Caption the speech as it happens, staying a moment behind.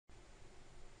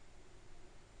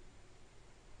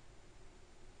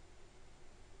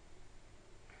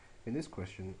In this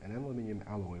question, an aluminium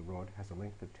alloy rod has a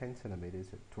length of 10 centimeters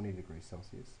at 20 degrees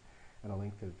Celsius and a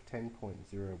length of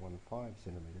 10.015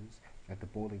 centimeters at the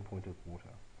boiling point of water.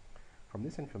 From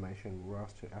this information, we're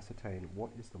asked to ascertain what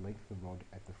is the length of the rod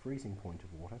at the freezing point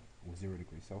of water, or 0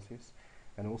 degrees Celsius,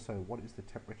 and also what is the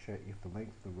temperature if the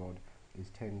length of the rod is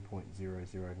 10.009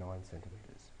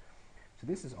 centimeters. So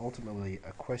this is ultimately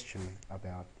a question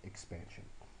about expansion.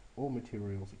 All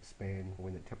materials expand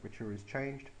when the temperature is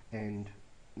changed, and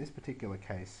in this particular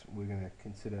case we're going to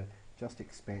consider just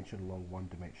expansion along one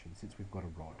dimension since we've got a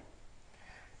rod.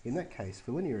 In that case,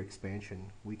 for linear expansion,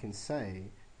 we can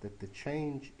say that the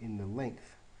change in the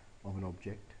length of an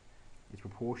object is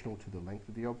proportional to the length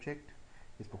of the object,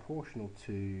 is proportional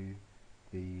to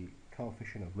the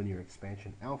coefficient of linear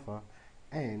expansion alpha,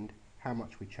 and how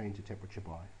much we change the temperature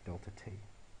by, delta T.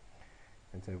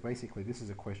 And so basically this is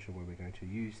a question where we're going to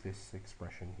use this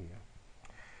expression here.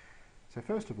 So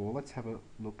first of all, let's have a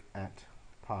look at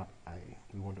part A.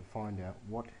 We want to find out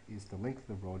what is the length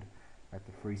of the rod at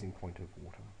the freezing point of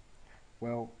water.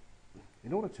 Well,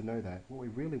 in order to know that, what we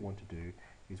really want to do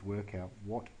is work out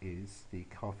what is the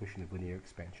coefficient of linear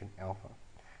expansion alpha.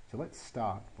 So let's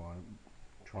start by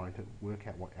trying to work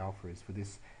out what alpha is for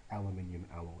this aluminium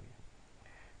alloy.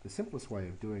 The simplest way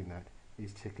of doing that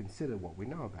is to consider what we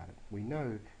know about it. We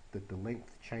know that the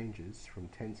length changes from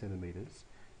 10 centimeters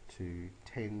to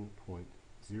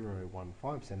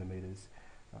 10.015 centimeters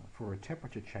for a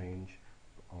temperature change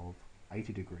of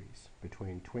 80 degrees,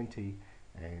 between 20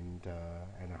 and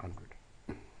 100.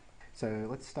 So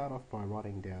let's start off by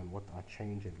writing down what our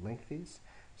change in length is.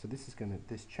 So this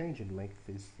change in length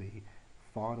is the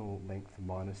final length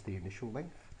minus the initial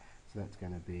length. So that's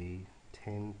going to be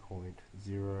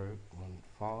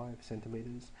 10.015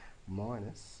 centimeters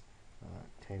minus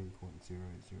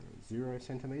 10.000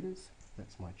 centimeters.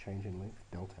 That's my change in length,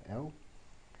 delta L.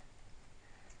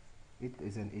 It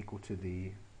is then equal to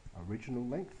the original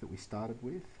length that we started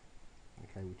with,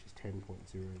 okay, which is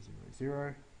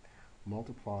 10.000,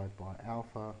 multiplied by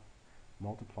alpha,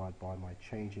 multiplied by my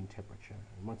change in temperature.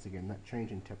 And once again, that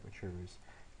change in temperature is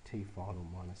T final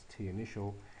minus T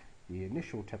initial. The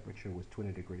initial temperature was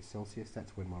 20 degrees Celsius.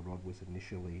 That's when my rod was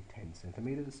initially 10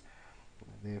 centimeters.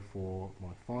 Therefore,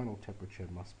 my final temperature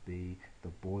must be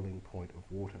the boiling point of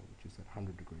water, which is at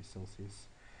 100 degrees Celsius,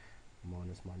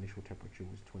 minus my initial temperature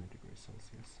was 20 degrees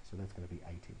Celsius. So that's going to be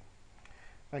 80.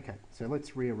 Okay, so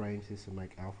let's rearrange this and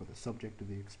make alpha the subject of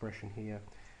the expression here.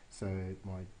 So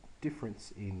my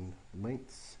difference in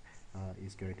lengths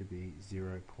is going to be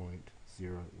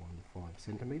 0.015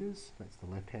 centimeters. That's the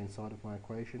left-hand side of my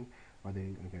equation. I'm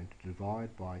then going to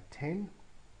divide by 10.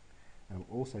 And I'm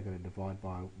also going to divide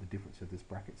by the difference of this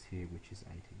brackets here, which is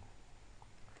 80.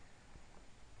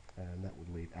 And that would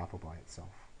leave alpha by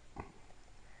itself.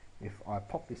 If I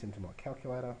pop this into my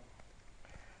calculator,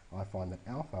 I find that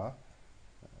alpha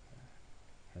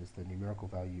has the numerical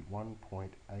value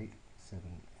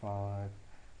 1.875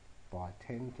 by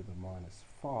 10 to the minus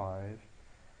 5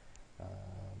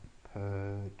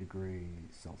 per degree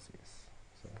Celsius.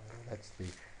 So that's the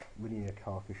linear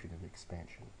coefficient of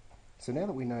expansion. So now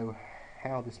that we know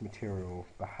how this material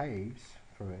behaves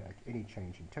for any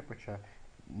change in temperature,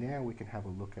 now we can have a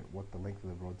look at what the length of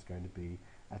the rod is going to be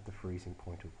at the freezing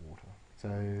point of water.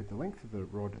 So the length of the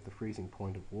rod at the freezing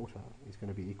point of water is going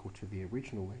to be equal to the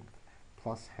original length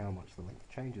plus how much the length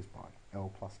changes by, L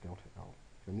plus delta L.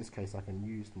 So in this case I can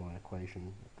use my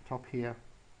equation at the top here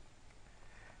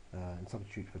and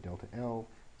substitute for delta L.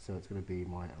 So it's going to be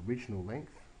my original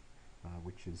length,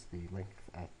 which is the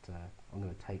length at, I'm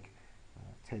going to take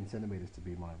 10 centimeters to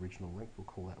be my original length, we'll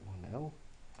call that 1L,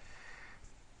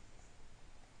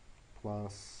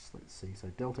 plus, let's see, so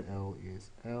delta L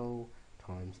is L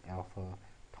times alpha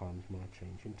times my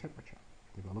change in temperature.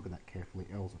 If I look at that carefully,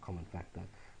 L is a common factor,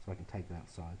 so I can take that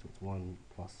outside, so it's 1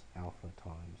 plus alpha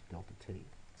times delta T.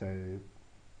 So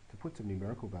to put some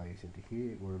numerical values into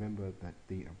here, we'll remember that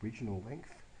the original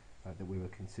length that we were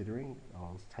considering,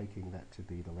 I was taking that to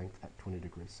be the length at 20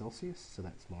 degrees Celsius, so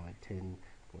that's my 10.000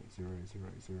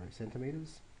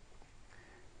 centimeters,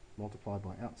 multiplied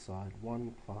by outside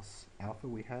 1 plus alpha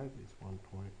we have is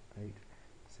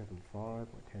 1.875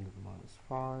 by 10 to the minus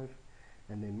 5,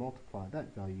 and then multiply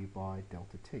that value by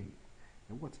delta T.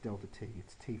 And what's delta T?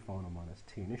 It's T final minus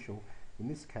T initial. In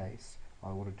this case,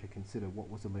 I wanted to consider what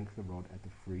was the length of the rod at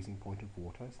the freezing point of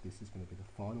water. So this is going to be the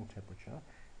final temperature.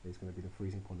 There's going to be the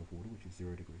freezing point of water, which is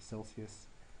 0 degrees Celsius,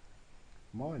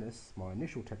 minus my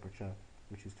initial temperature,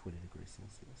 which is 20 degrees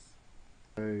Celsius.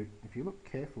 So if you look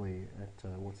carefully at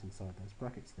what's inside those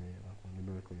brackets there, I can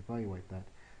numerically evaluate that.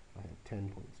 I have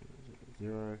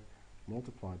 10.000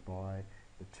 multiplied by,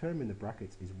 the term in the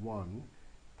brackets is 1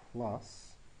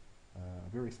 plus a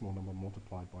very small number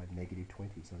multiplied by negative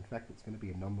 20. So in fact it's going to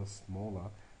be a number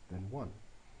smaller than 1.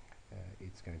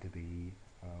 It's going to be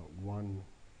 1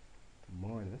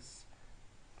 minus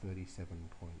 37.5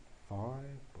 by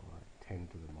 10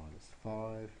 to the minus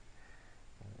 5,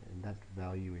 and that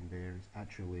value in there is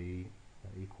actually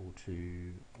equal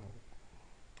to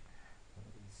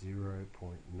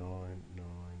 0.9999625.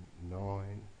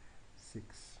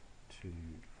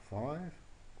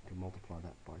 You can multiply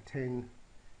that by 10,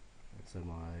 and so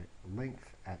my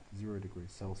length at 0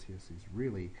 degrees Celsius is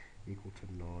really equal to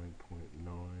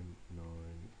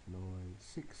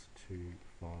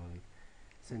 9.999625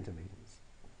 centimeters.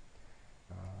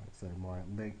 So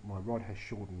my rod has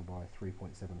shortened by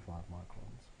 3.75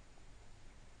 microns.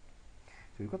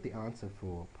 So we've got the answer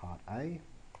for part A.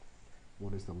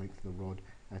 What is the length of the rod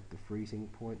at the freezing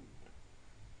point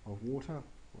of water?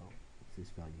 Well, it's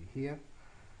this value here.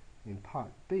 In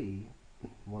part B,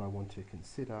 what I want to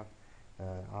consider,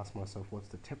 ask myself, what's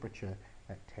the temperature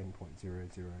at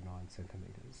 10.009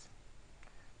 centimeters?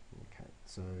 Okay,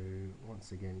 so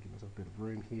once again, give myself a bit of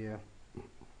room here.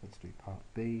 Let's do part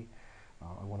B.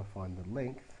 I want to find the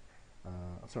length, I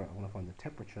want to find the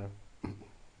temperature,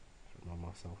 remind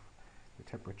myself, the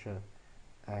temperature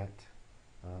at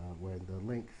where the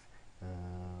length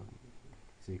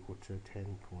is equal to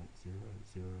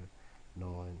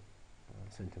 10.009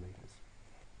 centimeters.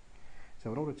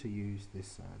 So in order to use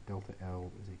this delta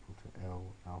L is equal to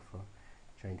L alpha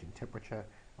change in temperature,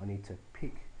 I need to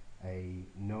pick a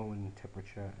known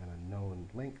temperature and a known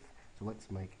length. So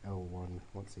let's make L1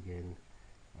 once again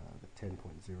the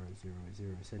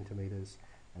 10.000 centimeters,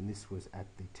 and this was at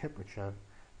the temperature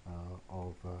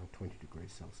of 20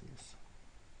 degrees Celsius.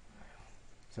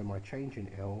 So my change in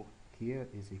L here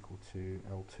is equal to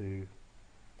L2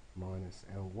 minus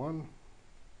L1.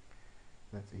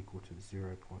 That's equal to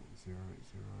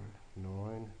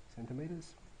 0.009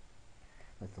 centimeters.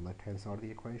 That's the left-hand side of the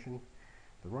equation.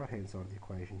 The right-hand side of the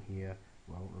equation here,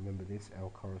 well, remember this, L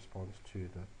corresponds to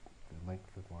the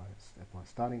length of my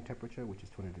starting temperature, which is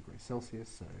 20 degrees Celsius,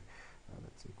 so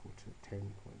that's equal to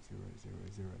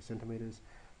 10.000 centimeters,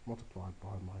 multiplied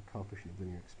by my coefficient of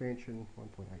linear expansion,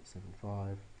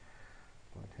 1.875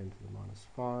 by 10 to the minus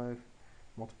 5,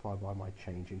 multiplied by my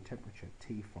change in temperature,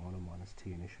 T final minus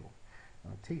T initial.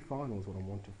 T final is what I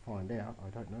want to find out. I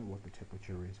don't know what the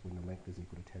temperature is when the length is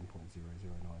equal to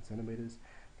 10.009 centimeters,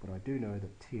 but I do know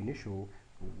that T initial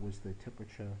was the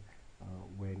temperature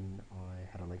when I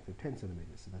had a length of 10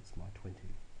 centimeters, so that's my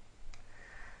 20.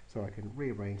 So I can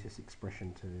rearrange this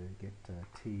expression to get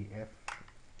TF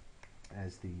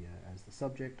as the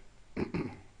subject.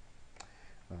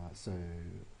 So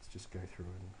let's just go through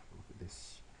and look at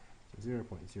this. So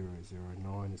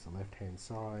 0.009 is the left-hand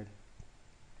side.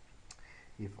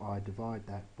 If I divide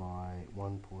that by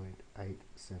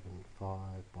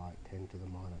 1.875 by 10 to the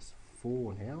minus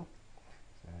 4 now,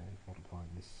 so multiplying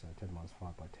this 10 minus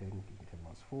 5 by 10 gives me 10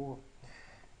 minus 4.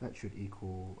 That should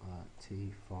equal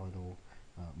T final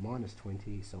minus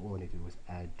 20, so all I need to do is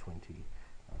add 20 to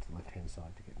the left-hand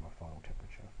side to get my final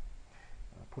temperature.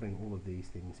 Putting all of these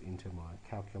things into my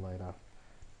calculator,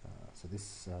 so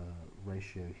this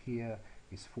ratio here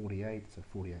is 48, so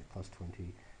 48 plus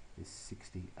 20 is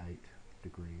 68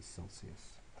 degrees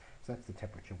Celsius. So that's the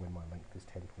temperature when my length is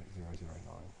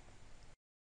 10.009.